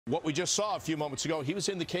What we just saw a few moments ago, he was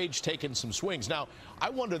in the cage taking some swings. Now, I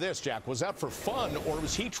wonder this, Jack, was that for fun, or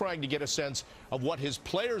was he trying to get a sense of what his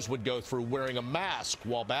players would go through wearing a mask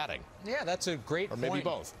while batting? Yeah, that's a great point. Or maybe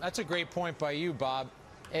both. That's a great point by you, Bob.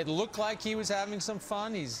 It looked like he was having some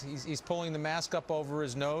fun. He's pulling the mask up over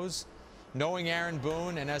his nose. Knowing Aaron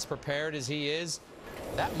Boone and as prepared as he is,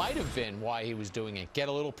 that might have been why he was doing it. Get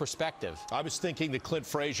a little perspective. I was thinking that Clint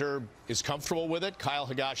Frazier is comfortable with it. Kyle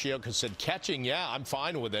Higashioka said catching, yeah, I'm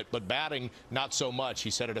fine with it, but batting, not so much. He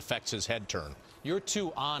said it affects his head turn. You're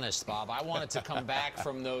too honest, Bob. I wanted to come back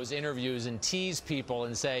from those interviews and tease people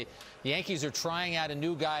and say the Yankees are trying out a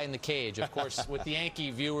new guy in the cage. Of course, with the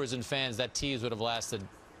Yankee viewers and fans, that tease would have lasted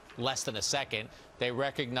less than a second. They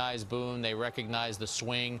recognize Boone. They recognize the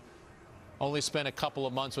swing. Only spent a couple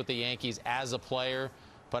of months with the Yankees as a player,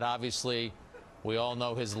 but obviously we all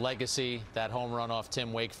know his legacy, that home run off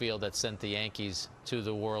Tim Wakefield that sent the Yankees to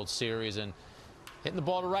the World Series, and hitting the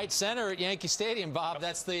ball to right center at Yankee Stadium, Bob.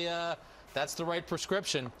 That's the right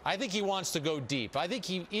prescription. I think he wants to go deep. I think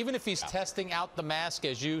even if he's testing out the mask,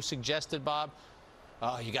 as you suggested, Bob,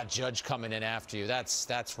 you got Judge coming in after you.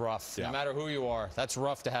 That's rough. Yeah. No matter who you are, that's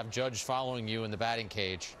rough to have Judge following you in the batting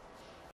cage.